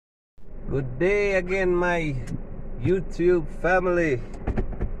Good day again, my YouTube family.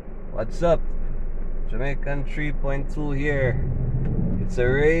 What's up? Jamaican 3.2 here. It's a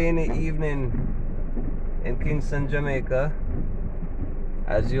rainy evening in Kingston, Jamaica.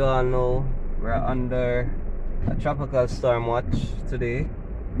 As you all know, we're under a tropical storm watch today,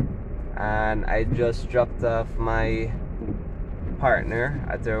 and I just dropped off my partner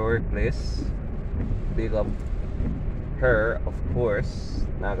at her workplace. Big up her, of course.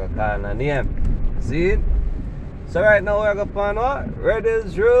 Naga call her name. See? So right now we're up on what?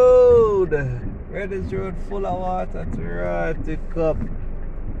 Reddy's Road. Reddy's Road full of water to right to cup.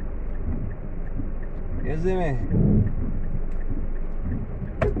 You see me?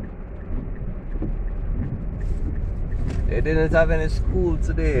 They didn't have any school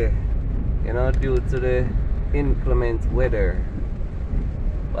today, you know, due to the inclement weather.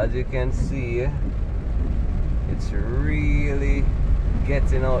 But as you can see, it's really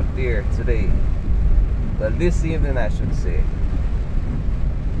getting out there today. Well, this evening I should say.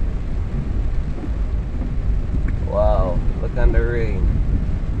 Wow, look on the rain.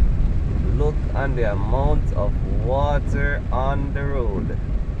 Look on the amount of water on the road.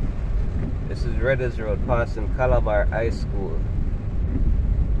 This is Reddy's Road passing Calabar High School.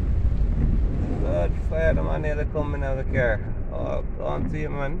 God, fire the man nearly coming out of the car. Oh, go on to you,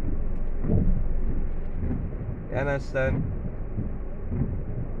 man. You understand?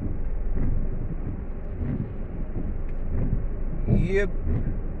 Yep.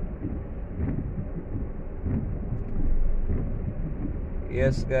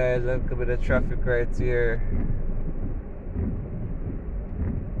 Yes, guys, that could be the traffic right here.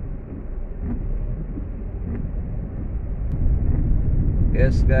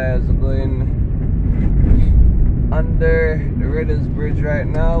 Yes, guys, we're going under the Reddy's Bridge right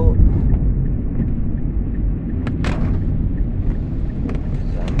now.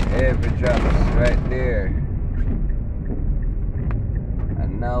 Some heavy drops right there.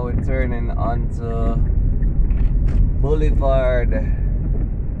 And now we're turning onto Boulevard.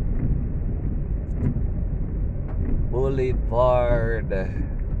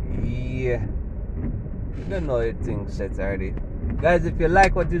 Yeah. You don't know anything set already. Guys, if you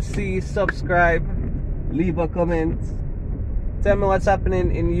like what you see, subscribe, leave a comment, tell me what's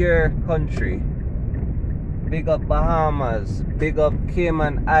happening in your country. Big up Bahamas, big up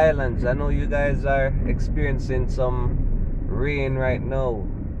Cayman Islands. I know you guys are experiencing some rain right now.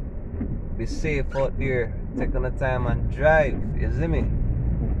 Be safe out there, take on the time and drive, you see me?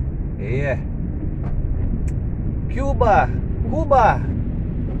 Yeah. Cuba,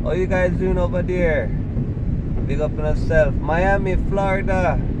 how you guys doing over there? Big up on yourself. Miami,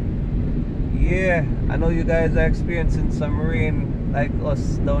 Florida. Yeah, I know you guys are experiencing some rain like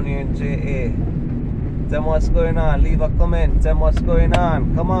us down here in JA. Tell me what's going on. Leave a comment. Tell me what's going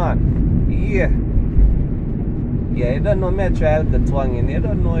on. Come on. Yeah. Yeah, you don't know me try the twanging. You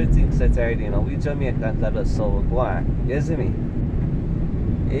don't know anything set already, you know. We Jamaicans are just so go on. You see me?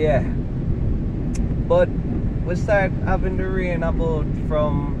 Yeah. But we start having the rain about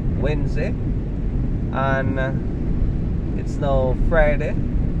from Wednesday. And it's now Friday,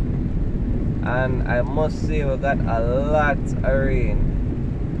 and I must say we got a lot of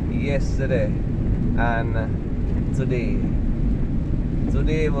rain yesterday and today.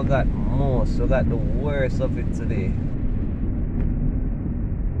 Today we got the worst of it today.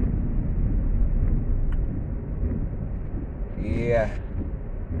 Yeah.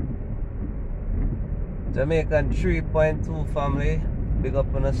 Jamaican 3.2 family, big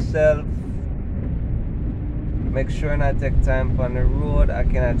up on yourself. Make sure not take time on the road. I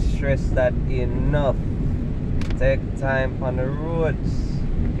cannot stress that enough. Take time on the roads.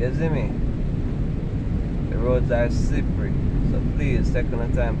 You see me? The roads are slippery, so please take on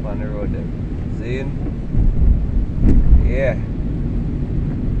the time on the road then. See? Yeah.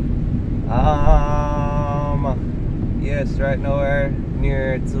 Yes, right now we're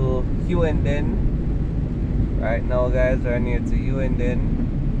near to Huenden. Right now, guys, we're near to Huenden.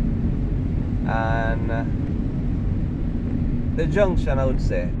 And the junction, I would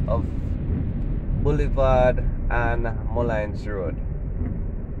say, of Boulevard and Mullines Road.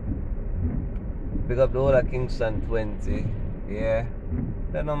 Big up the whole of Kingston 20. Yeah.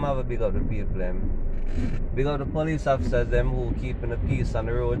 They don't have a big up the people them. Big up the police officers them who keeping the peace on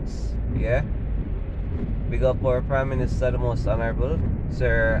the roads. Yeah. Big up our Prime Minister, the Most Honorable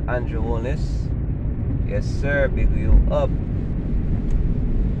Sir Andrew Holness. Yes sir, big you up.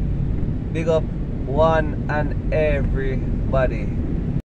 Big up one and everybody